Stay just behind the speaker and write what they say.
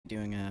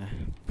doing a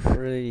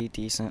pretty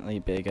decently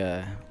big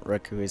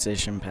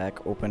requisition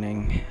pack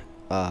opening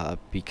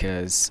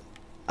because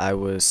I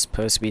was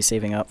supposed to be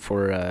saving up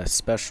for a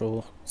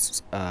special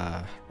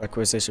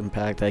requisition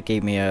pack that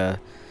gave me a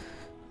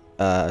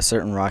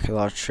certain rocket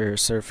launcher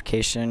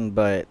certification,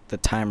 but the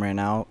time ran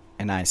out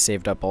and I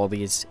saved up all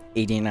these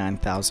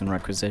 89,000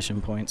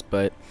 requisition points,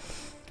 but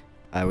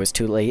I was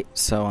too late,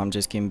 so I'm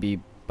just gonna be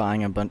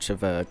buying a bunch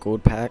of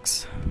gold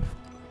packs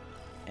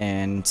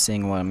and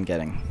seeing what I'm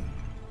getting.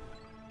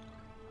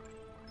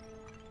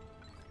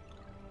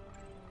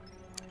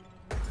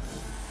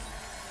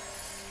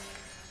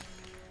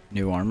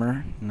 New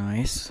armor,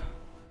 nice.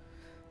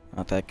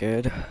 Not that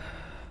good.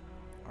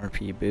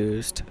 RP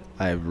boost,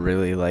 I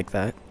really like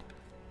that.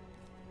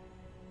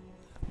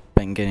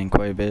 Been getting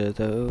quite a bit of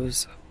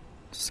those.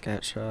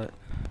 Scat shot.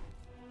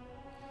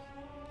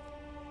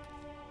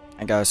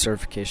 I got a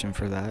certification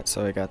for that,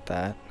 so I got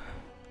that.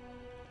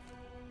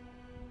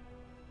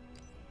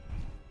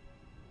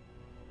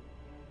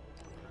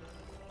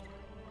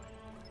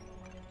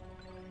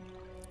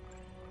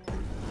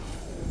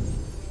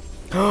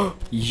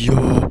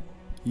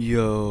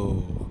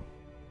 Yo!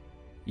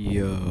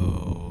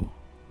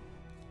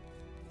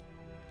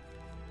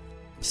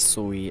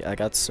 Sweet, I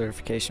got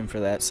certification for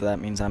that, so that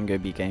means I'm gonna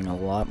be getting a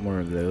lot more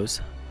of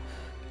those.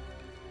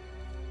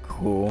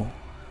 Cool.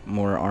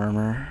 More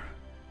armor.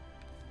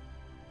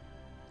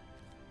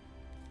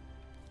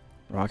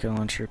 Rocket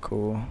launcher,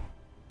 cool.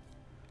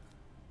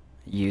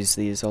 Use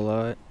these a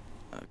lot.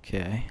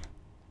 Okay.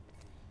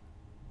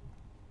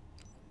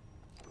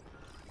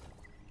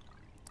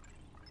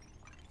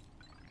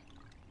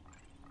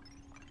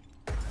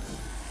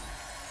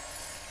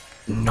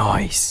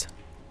 Nice.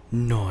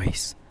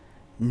 Nice.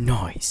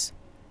 Nice.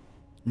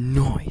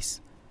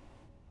 Nice.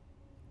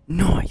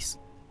 Nice.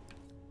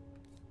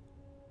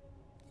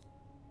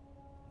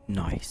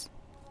 Nice.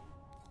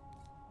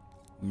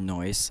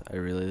 Nice. I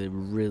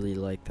really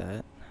like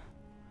that.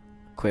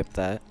 Equip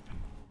that.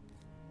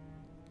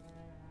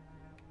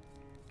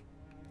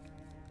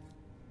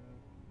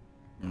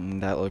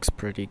 That looks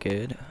pretty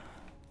good.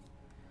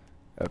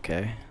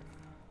 Okay.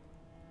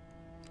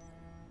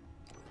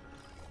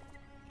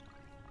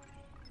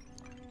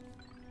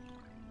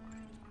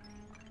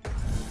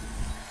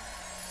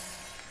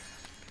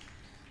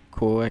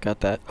 Cool, I got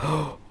that.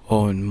 Oh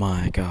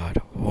my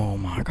god. Oh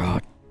my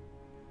god.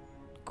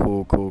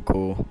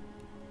 Cool.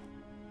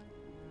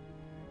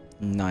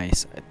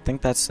 Nice. I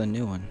think that's the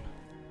new one.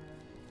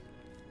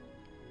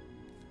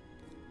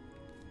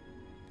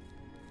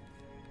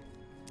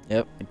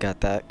 Yep, I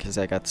got that because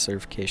I got the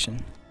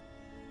certification.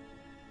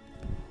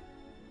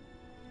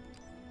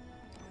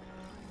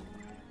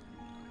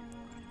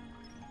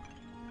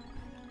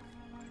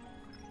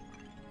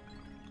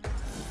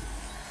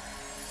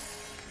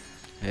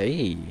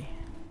 Hey.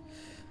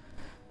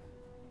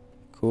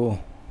 Cool.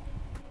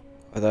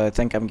 Although I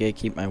think I'm gonna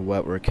keep my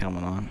wet work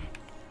helmet on.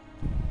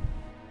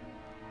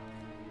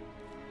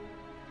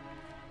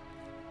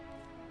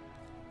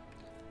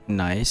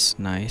 Nice.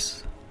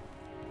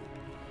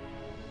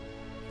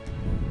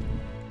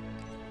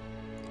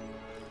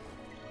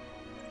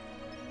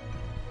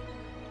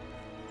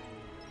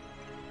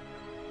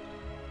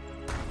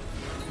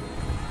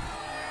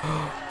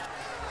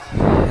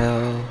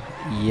 Hell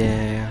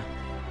yeah.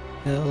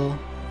 Hell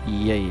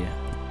yeah.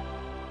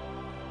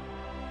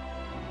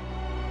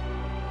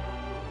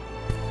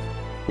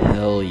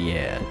 Hell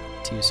yeah.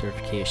 2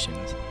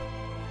 certifications.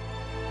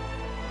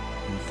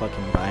 And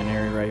fucking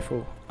binary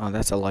rifle. Oh,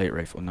 that's a light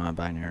rifle, not a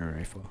binary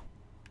rifle.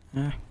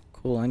 Eh,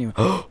 cool anyway.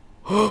 I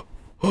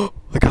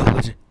got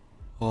legend.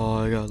 Oh,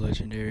 I got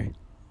legendary.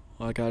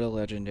 Oh, I got a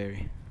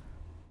legendary.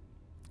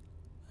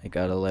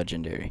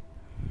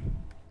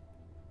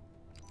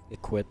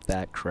 Equip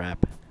that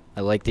crap.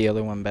 I like the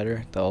other one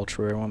better, the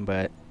ultra rare one,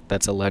 but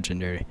that's a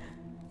legendary.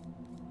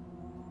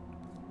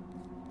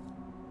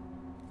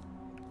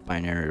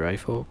 Binary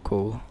rifle,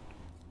 cool.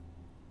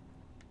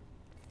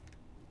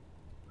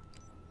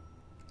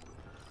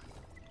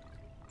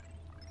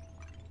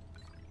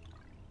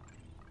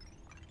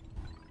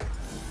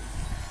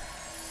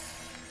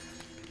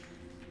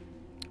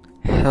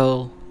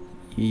 Hell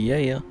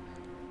yeah.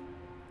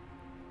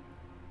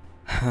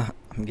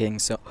 I'm getting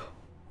so...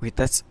 Wait,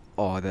 that's...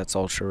 Oh, that's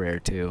ultra rare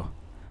too.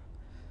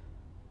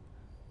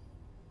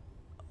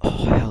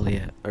 Oh, hell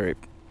yeah. Alright.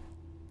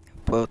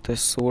 But the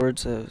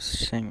swords of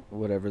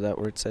whatever that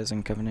word says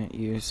in Covenant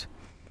use.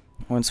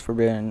 Once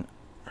forbidden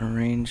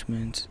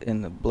arrangements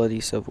in the bloody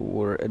civil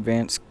war.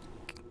 Advanced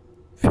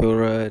fuel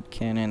rod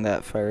cannon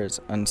that fires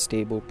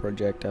unstable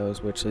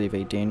projectiles which leave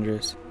a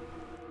dangerous...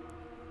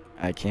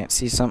 I can't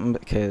see something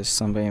because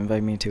somebody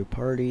invited me to a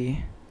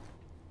party.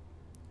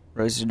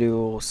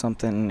 Residual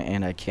something,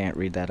 and I can't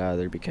read that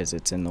either because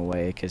it's in the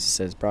way because it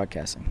says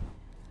broadcasting.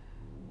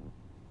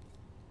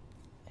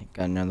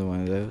 Got another one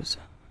of those.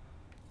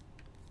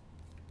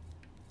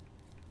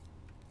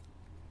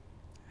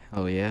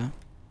 Hell yeah.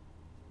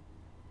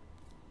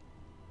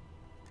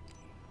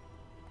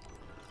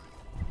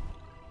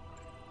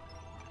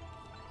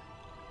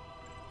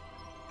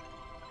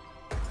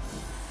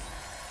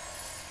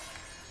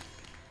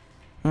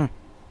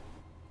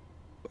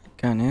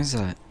 gun is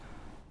that?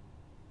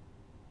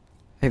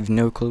 I have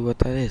no clue what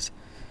that is.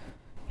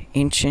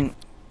 Ancient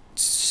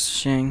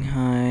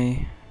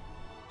Shanghai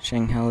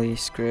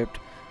script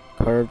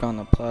carved on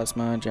the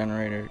plasma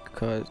generator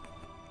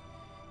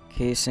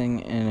casing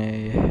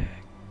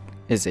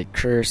is a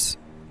curse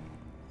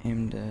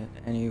aimed at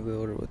any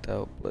wielder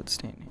without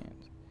bloodstained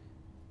hands.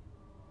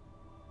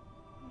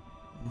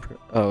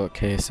 Oh,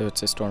 okay, so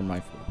it's a storm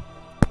rifle.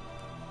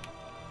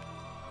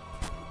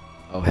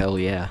 Oh, hell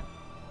yeah.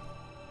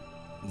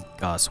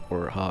 Goss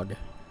Warthog.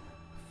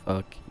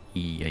 Fuck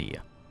yeah.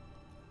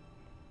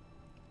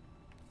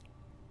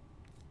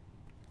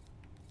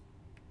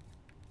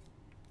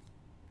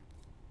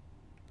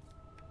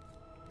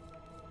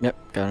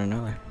 Yep, got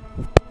another.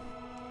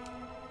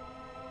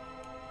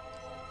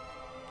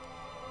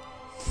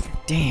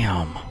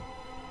 Damn. I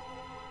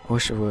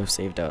wish I would have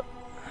saved up.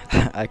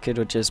 I could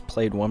have just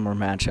played one more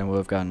match and would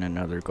have gotten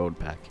another gold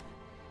pack.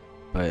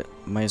 But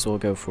might as well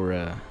go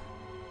for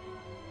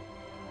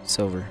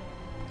silver.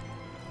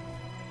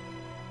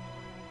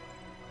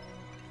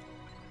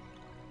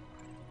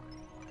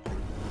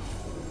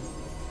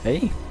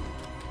 Hey,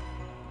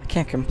 I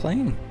can't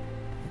complain.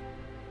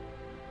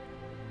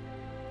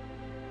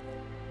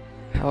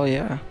 Hell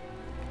yeah.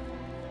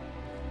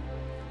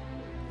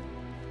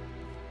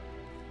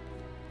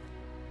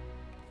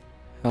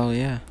 Hell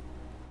yeah.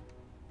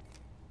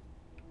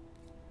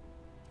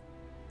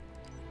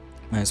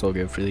 Might as well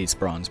go for these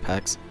bronze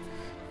packs.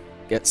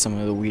 Get some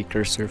of the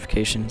weaker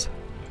certifications.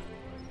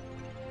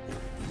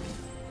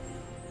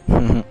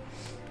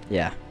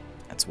 Yeah,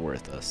 that's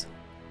worth us.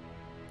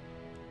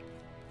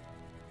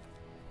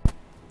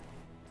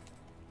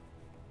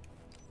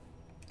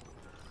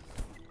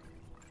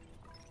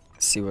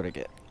 Let's see what I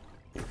get.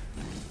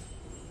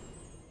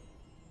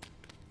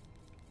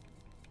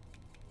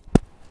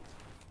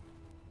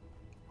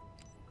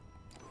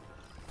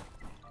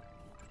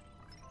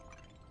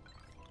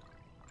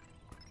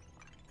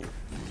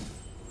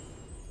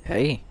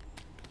 Hey,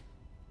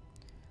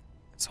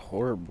 it's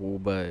horrible,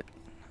 but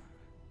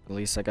at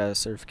least I got a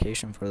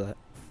certification for that.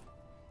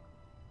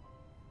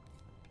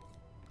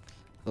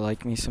 I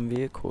like me some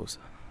vehicles.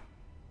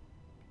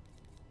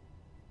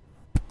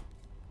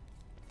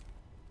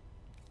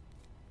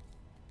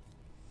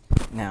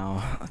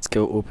 Now, let's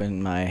go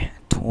open my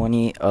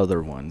 20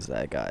 other ones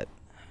that I got.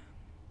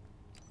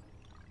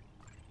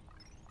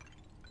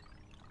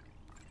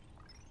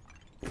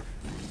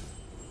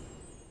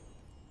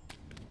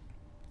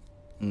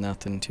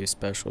 Nothing too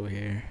special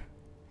here.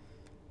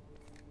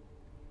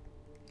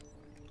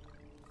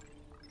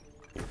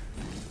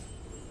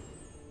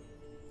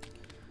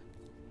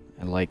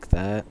 I like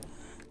that.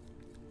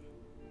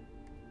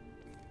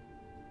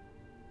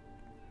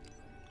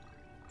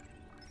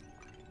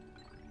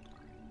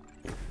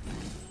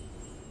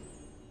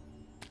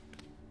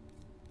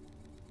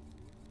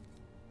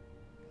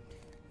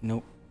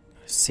 Nope.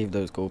 Save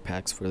those gold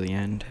packs for the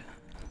end.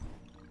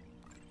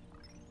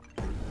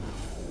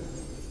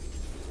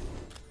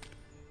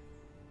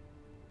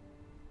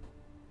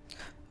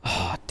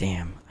 Oh,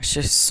 damn. I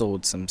should have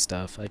sold some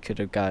stuff. I could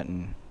have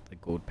gotten the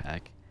gold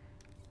pack.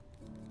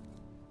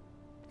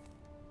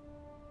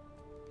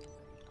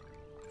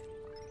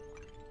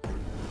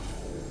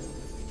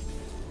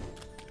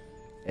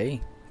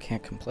 Hey,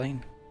 can't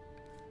complain.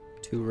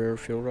 2 rare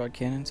field rod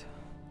cannons.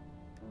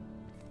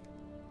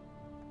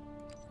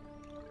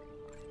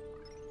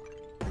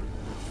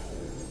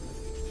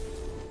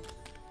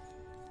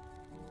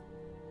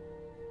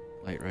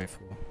 Light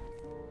rifle.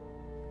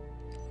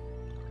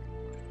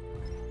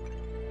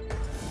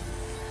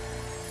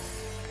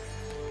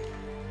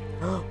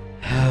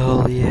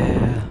 Hell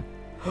yeah.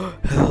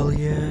 Hell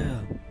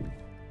yeah.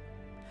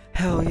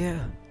 Hell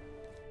yeah.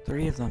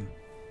 3 of them.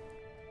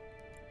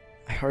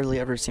 I hardly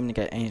ever seem to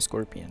get any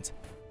scorpions.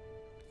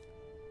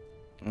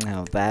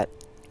 Now that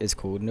is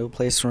cool. No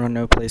place to run,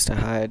 no place to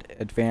hide.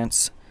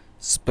 Advanced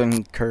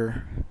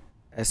Spinker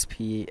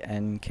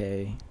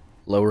SPNK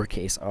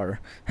lowercase r.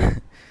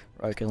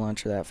 Rocket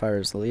launcher that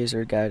fires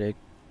laser guided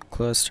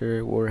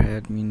cluster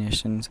warhead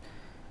munitions.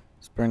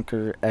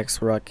 Sprinker X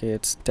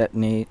rockets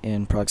detonate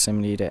in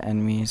proximity to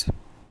enemies.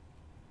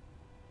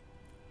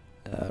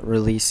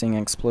 Releasing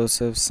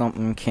explosives.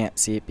 Something can't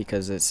see it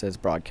because it says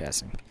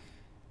broadcasting.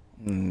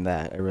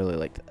 That I really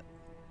like that.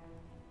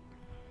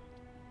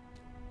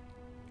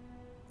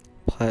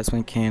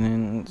 Plasma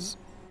cannons.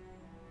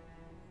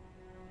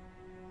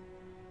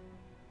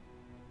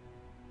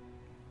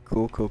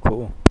 Cool, cool,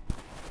 cool.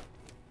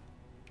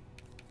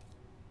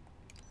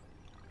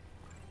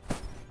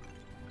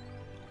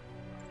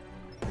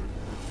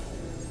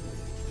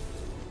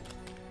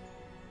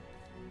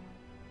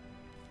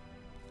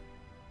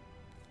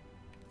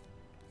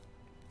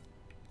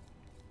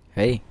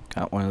 Hey,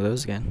 got one of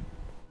those again.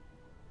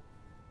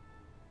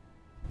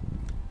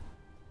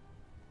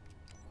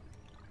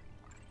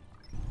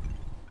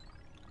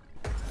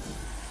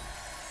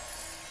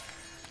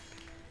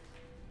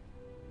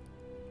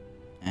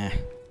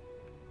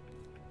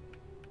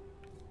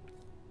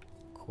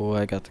 Cool,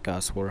 I got the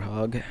Goss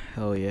Warthog.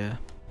 Hell yeah.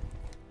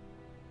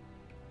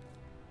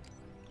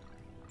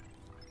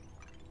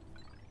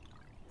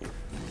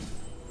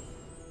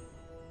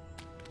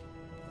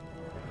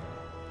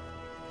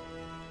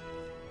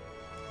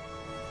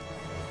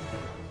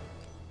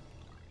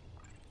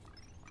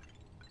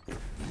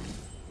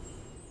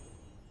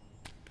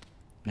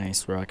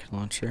 Nice rocket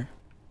launcher.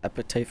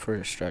 Appetite for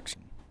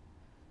destruction.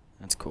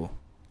 That's cool.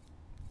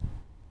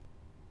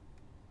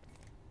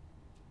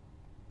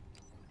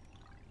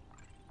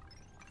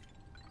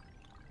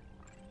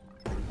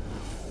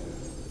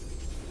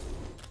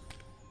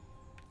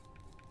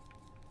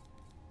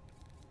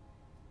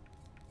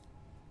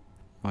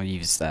 I'll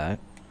use that.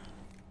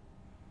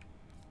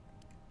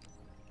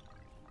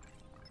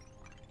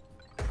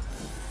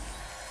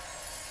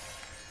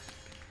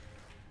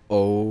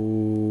 Oh,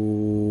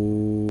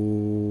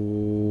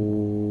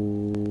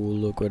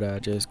 look what I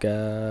just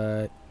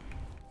got.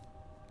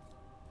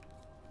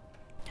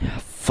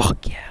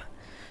 Fuck yeah.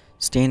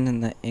 Stand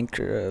in the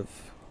anchor of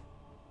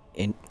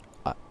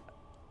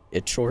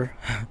Itchor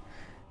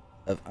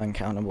of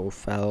uncountable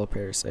foul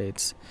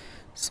parasites,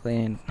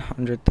 slaying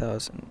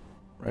 100,000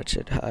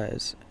 wretched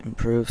highs,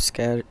 improved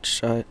scat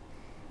shot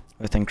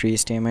with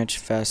increased damage,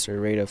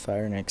 faster rate of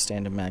fire, and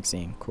extended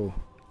magazine. Cool.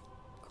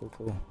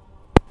 Cool.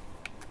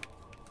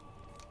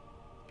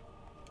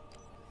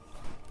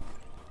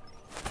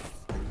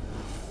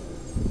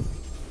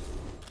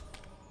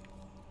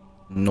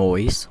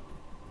 Noise.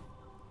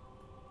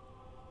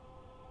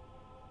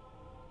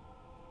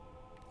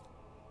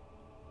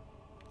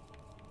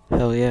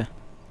 Hell yeah.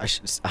 I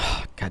should.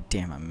 God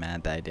damn, I'm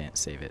mad that I didn't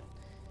save it.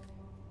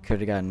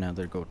 Could've got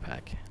another gold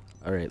pack.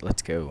 Alright,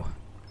 let's go.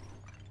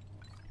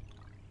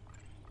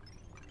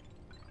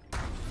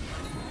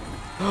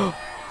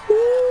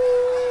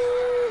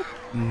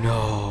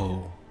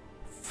 No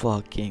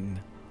fucking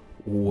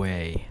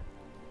way.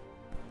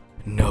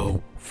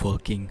 No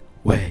fucking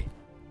way.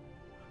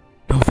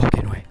 No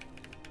fucking way.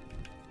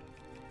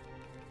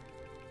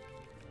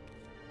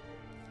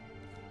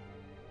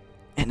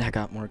 And I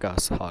got more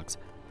Ghost Hogs.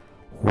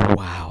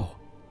 Wow.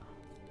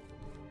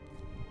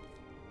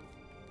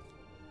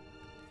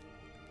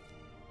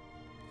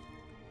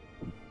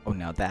 Oh,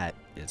 now that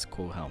is a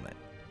cool helmet.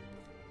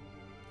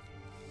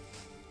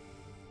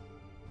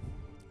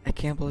 I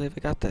can't believe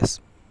I got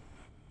this.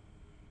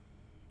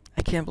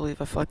 I can't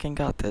believe I fucking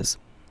got this.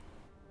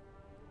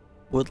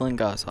 Woodland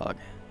Goshawk.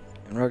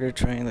 In rugged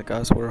terrain, the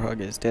Ghost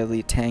Warhog is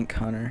deadly tank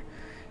hunter.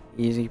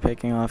 Easy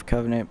picking off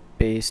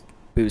Covenant-based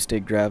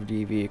boosted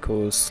gravity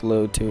vehicles,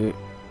 slow to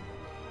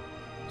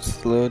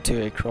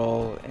a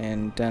crawl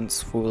in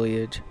dense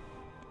foliage.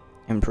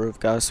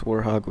 Improved Ghost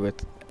Warhog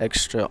with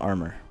extra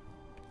armor.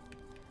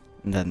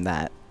 And then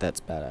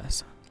that's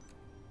badass.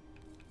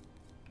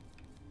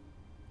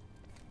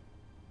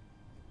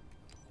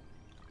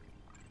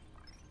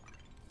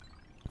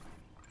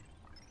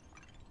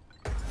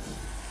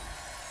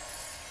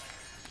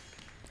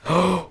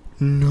 Oh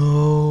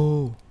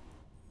no!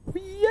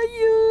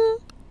 Yeah.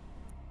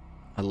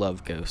 I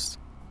love ghosts.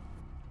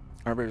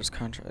 Arbiter's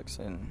contracts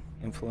and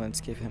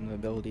influence give him the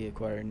ability to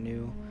acquire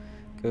new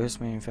ghosts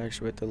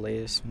manufactured with the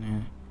latest.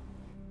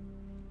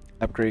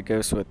 Upgrade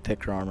ghosts with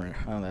thicker armor.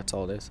 Oh, that's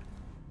all it is.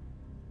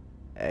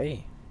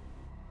 Hey.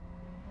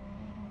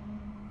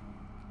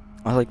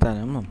 I like that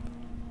emblem.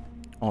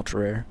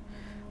 Ultra rare.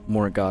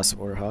 More Ghost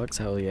Warhogs,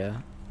 hell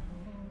yeah.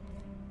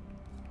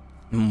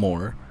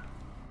 More.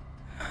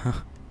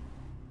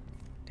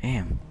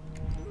 Damn.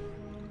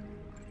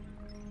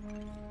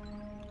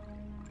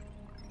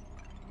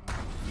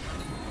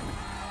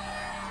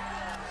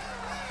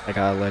 I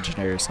got a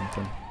legendary or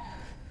something.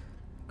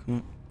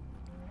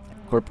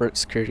 Corporate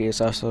security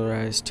is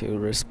authorized to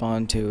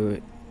respond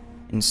to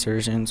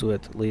insurgents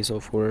with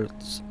lethal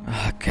force.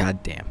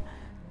 Goddamn.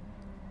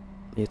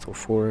 Lethal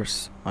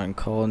force on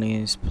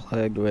colonies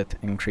plagued with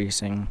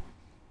increasing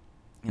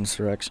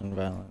insurrection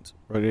violence.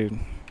 Rugged.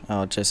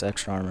 Oh, just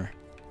extra armor.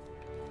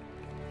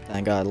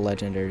 I got a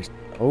legendary.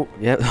 Oh,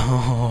 yep.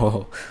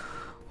 Oh,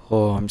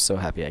 I'm so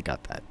happy I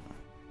got that.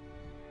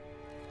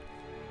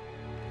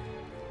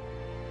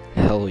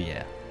 Hell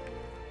yeah.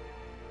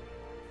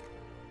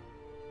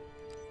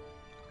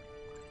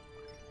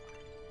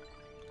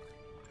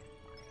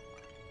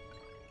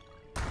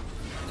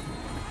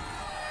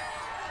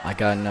 I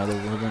got another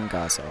Woodland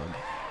Goshawk.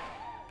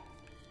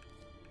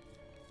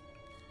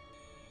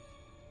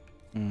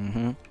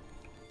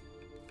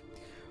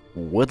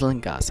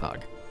 Woodland Goshawk.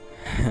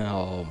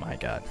 Oh my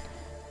god.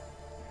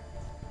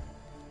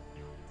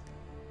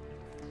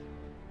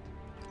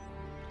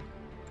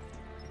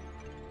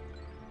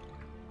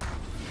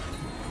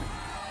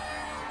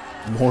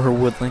 More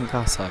Woodland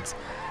Goshawks.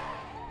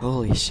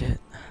 Holy shit.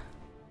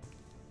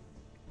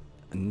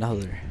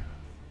 Another.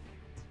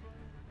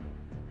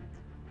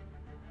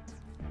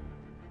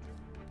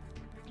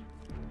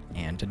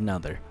 And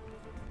another.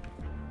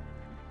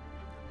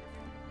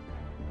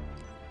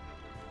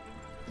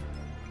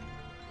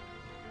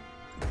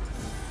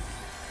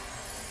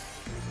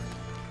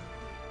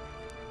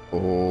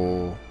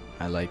 Oh,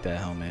 I like that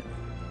helmet.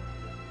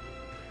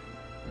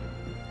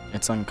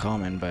 It's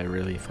uncommon, but I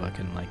really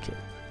fucking like it.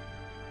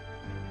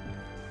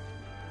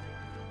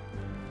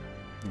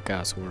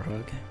 Ghost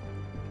Warhog.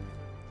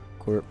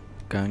 Corp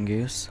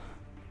Gungoose.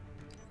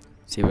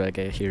 See what I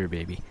get here,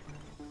 baby.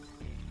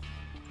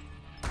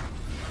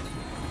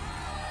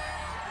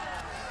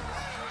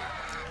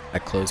 I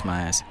close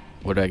my eyes.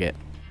 What do I get?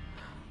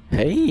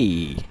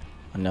 Hey,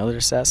 another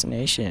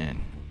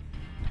assassination.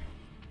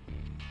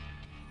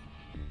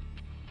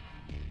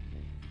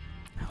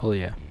 Hell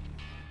yeah.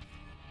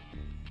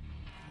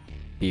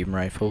 Beam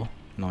rifle,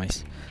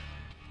 nice.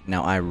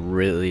 Now I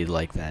really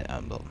like that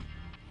emblem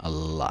a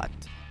lot.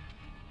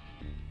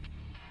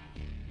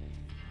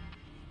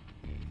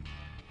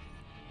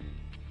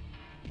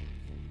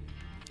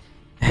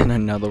 And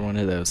another one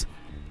of those.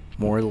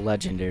 More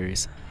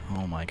legendaries.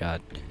 Oh my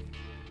god.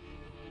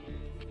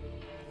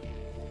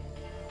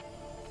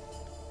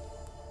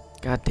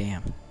 God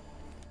damn.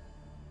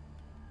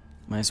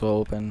 Might as well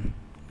open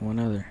one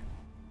other.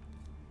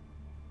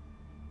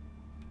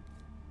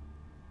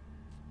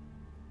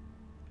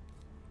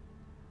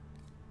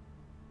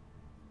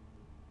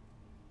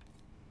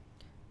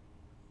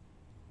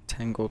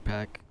 Gold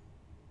pack,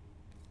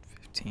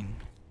 15.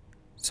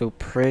 So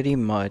pretty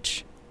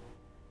much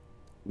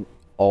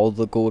all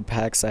the gold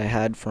packs I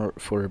had for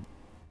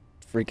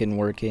freaking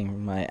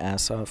working my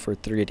ass off for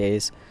 3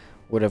 days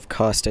would have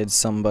costed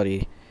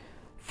somebody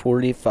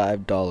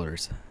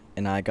 $45,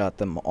 and I got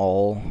them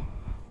all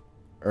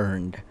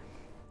earned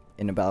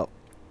in about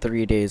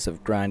 3 days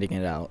of grinding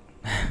it out.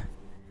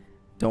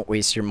 Don't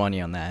waste your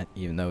money on that,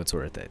 even though it's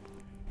worth it.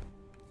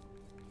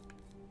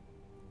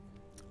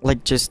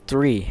 Like, just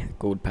 3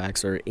 gold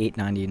packs are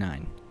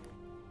 $8.99.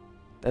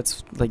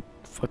 That's like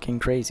fucking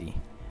crazy.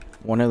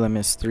 One of them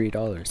is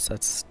 $3.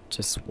 That's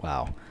just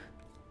wow.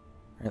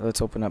 Alright, let's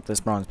open up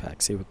this bronze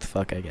pack, see what the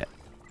fuck I get.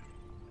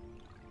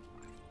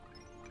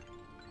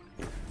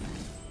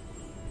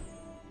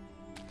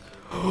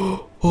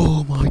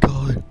 Oh my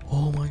god.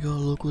 Oh my god,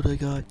 look what I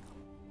got.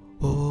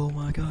 Oh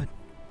my god.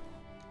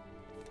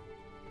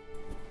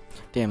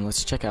 Damn,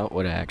 let's check out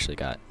what I actually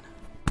got.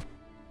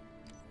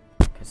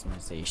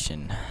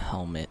 Customization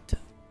helmet.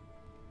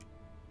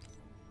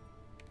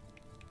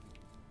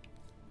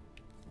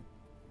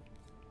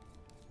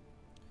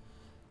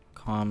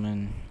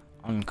 Common,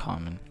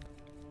 uncommon.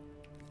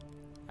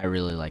 I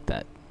really like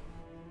that.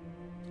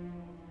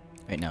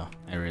 Wait, no,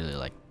 I really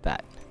like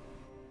that.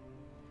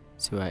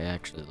 See what it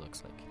actually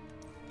looks like.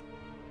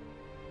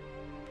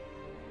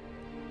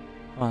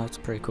 Oh, that's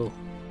pretty cool.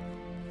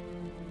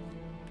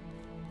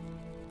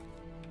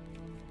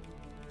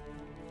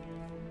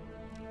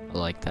 I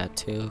like that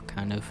too,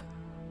 kind of.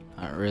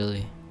 Not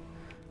really.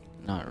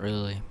 Not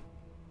really.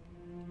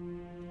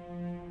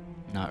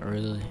 Not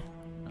really.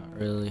 Not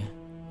really.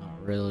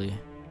 Not really.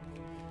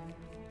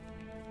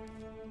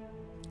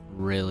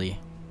 Really.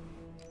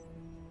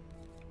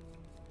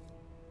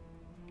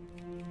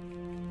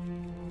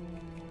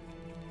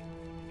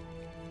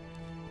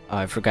 Oh,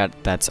 I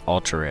forgot that's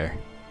ultra rare.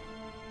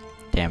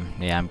 Damn,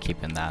 yeah, I'm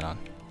keeping that on.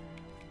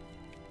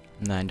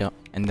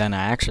 And then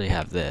I actually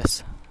have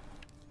this.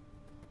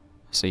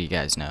 So you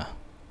guys know.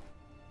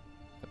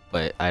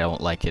 But I don't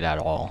like it at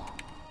all.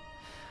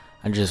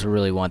 I just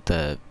really want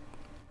the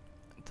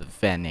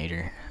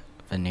Venator.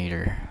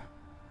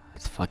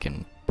 It's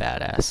fucking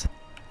badass.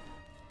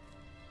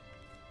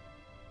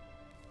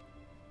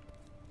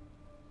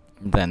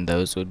 Then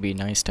those would be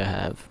nice to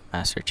have,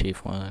 Master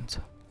Chief ones.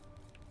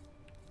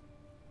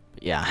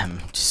 But yeah, I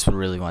just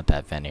really want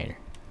that Venator.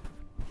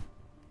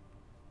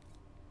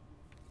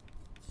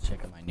 Let's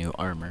check out my new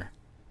armor.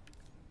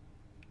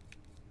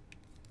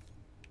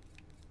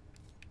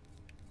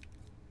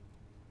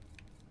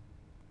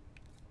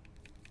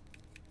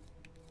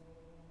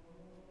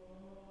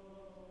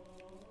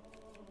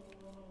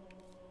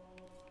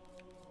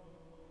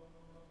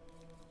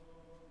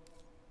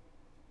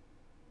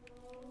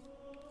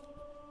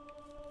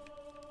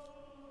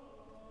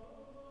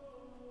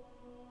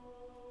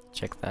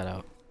 Check that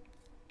out.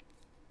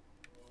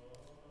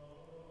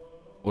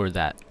 Or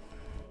that.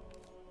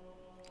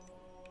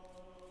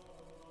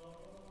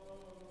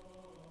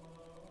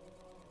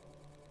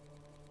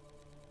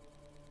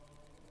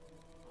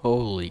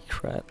 Holy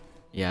crap.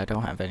 Yeah, I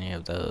don't have any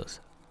of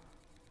those.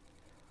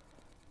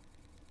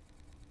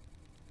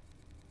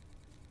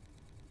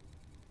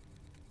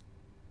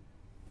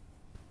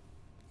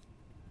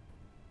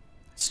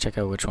 Let's check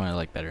out which one I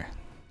like better.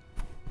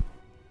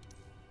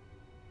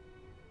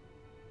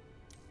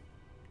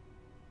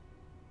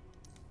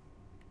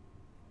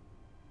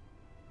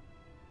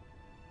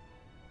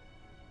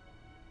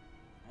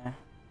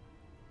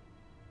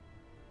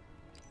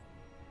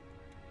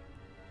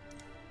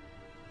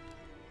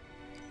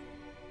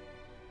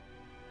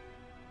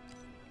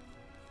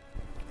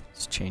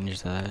 Let's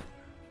change that.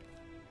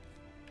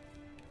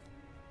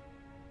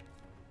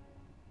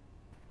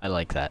 I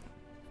like that.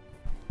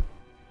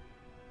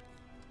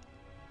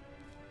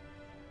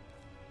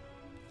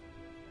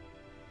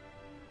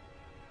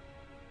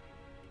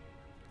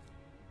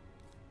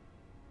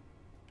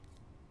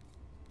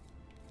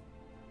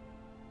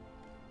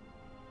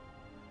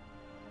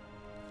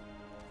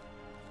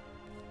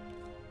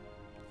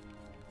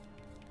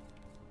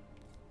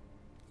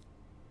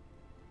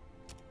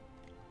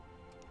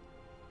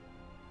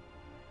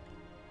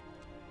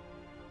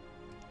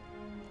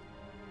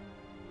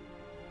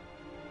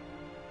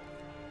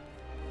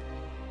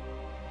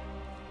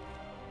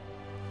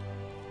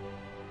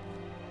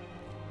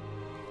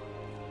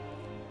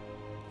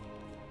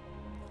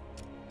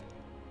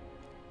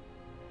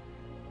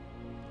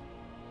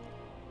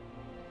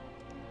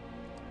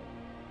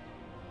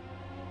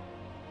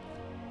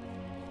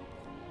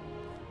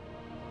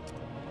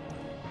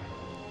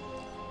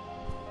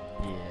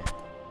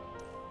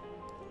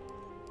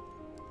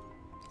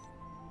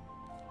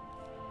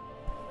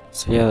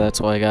 So yeah, that's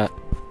all I got.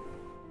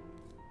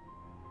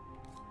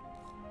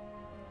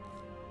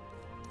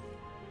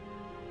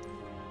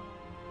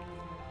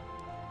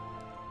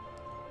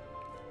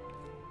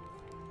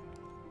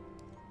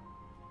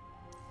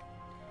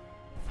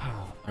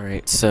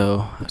 Alright,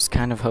 so I was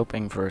kind of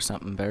hoping for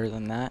something better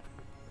than that.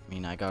 I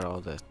mean, I got all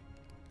the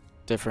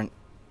different,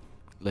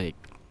 like,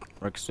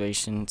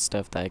 Requisition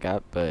stuff that I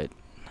got, but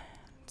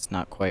it's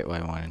not quite what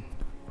I wanted.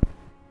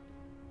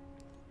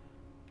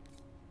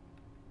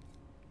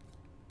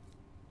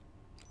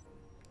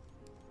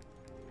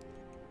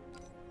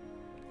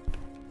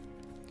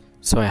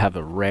 So I have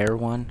a rare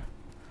one.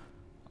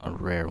 A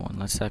rare one.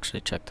 Let's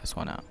actually check this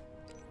one out.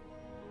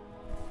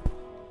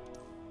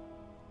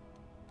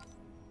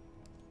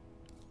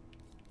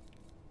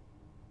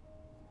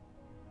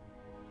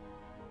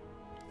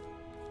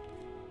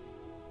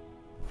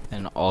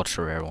 An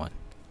ultra rare one.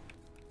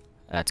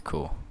 That's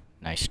cool.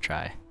 Nice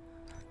try.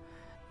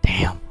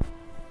 Damn.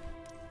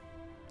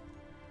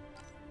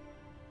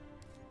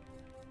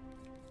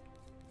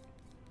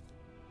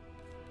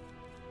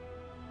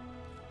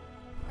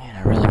 Man,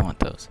 I really want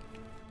those.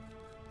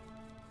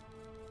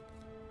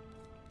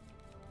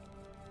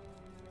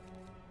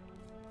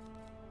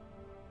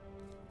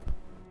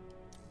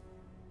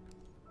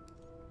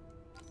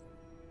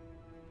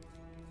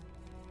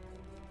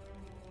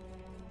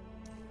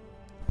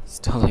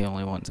 Still the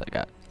only ones I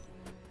got.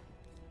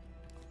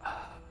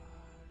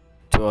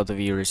 To all the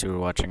viewers who are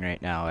watching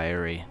right now, I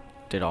already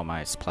did all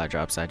my supply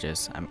drops. I did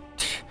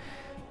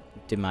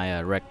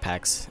my rec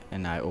packs,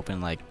 and I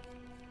opened like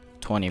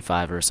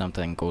 25 or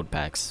something gold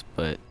packs,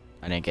 but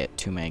I didn't get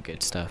too many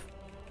good stuff.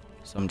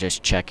 So I'm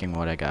just checking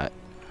what I got.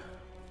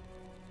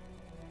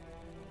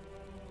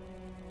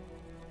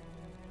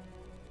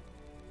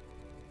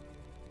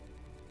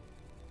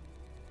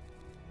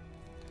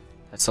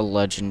 That's a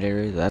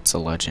legendary, that's a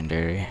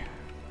legendary.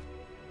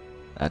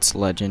 That's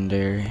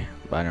legendary,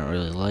 but I don't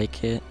really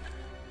like it.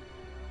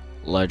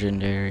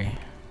 Legendary.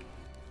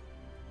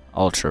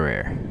 Ultra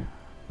rare,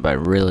 but I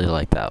really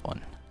like that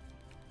one.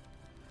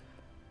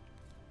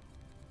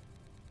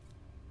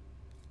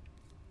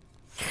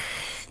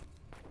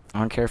 I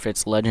don't care if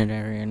it's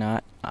legendary or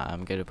not,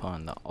 I'm gonna put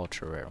on the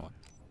ultra rare one.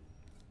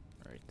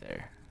 Right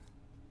there.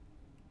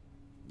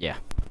 Yeah.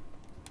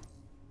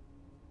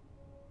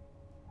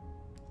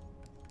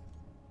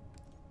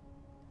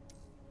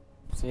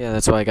 So yeah,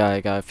 that's what I got.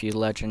 I got a few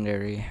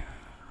legendary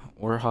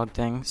Warthog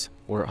things,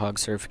 Warthog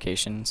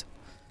certifications.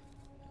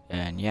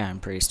 And yeah, I'm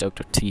pretty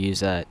stoked to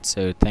use that.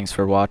 So thanks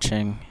for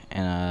watching,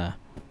 and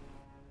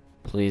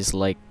please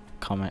like,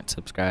 comment,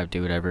 subscribe,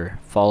 do whatever.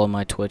 Follow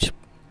my Twitch,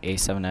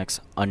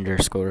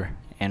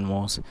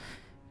 A7X_animals.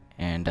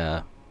 And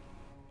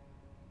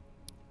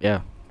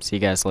yeah, see you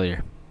guys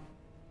later.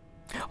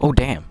 Oh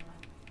damn,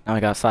 now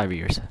I got 5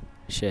 years.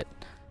 Shit.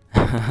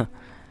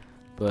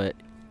 But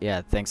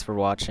yeah, thanks for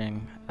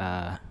watching.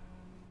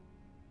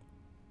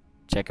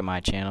 Check out my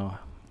channel,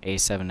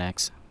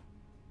 A7X,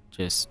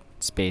 just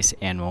space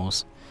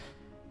animals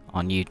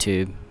on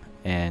YouTube,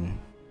 and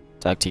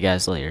talk to you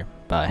guys later.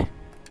 Bye.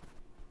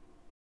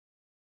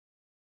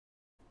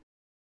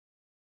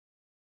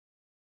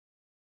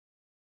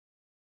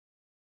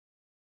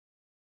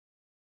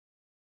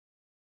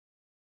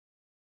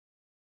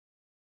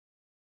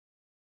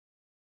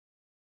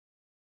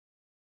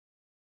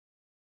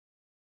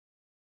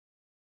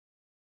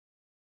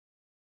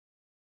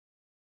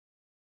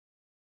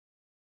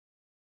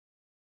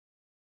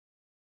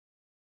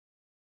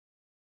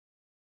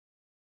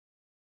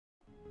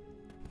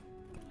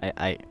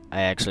 I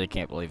actually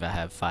can't believe I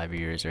have 5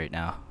 years right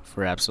now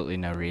for absolutely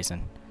no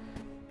reason.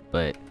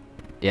 But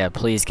yeah,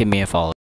 please give me a follow.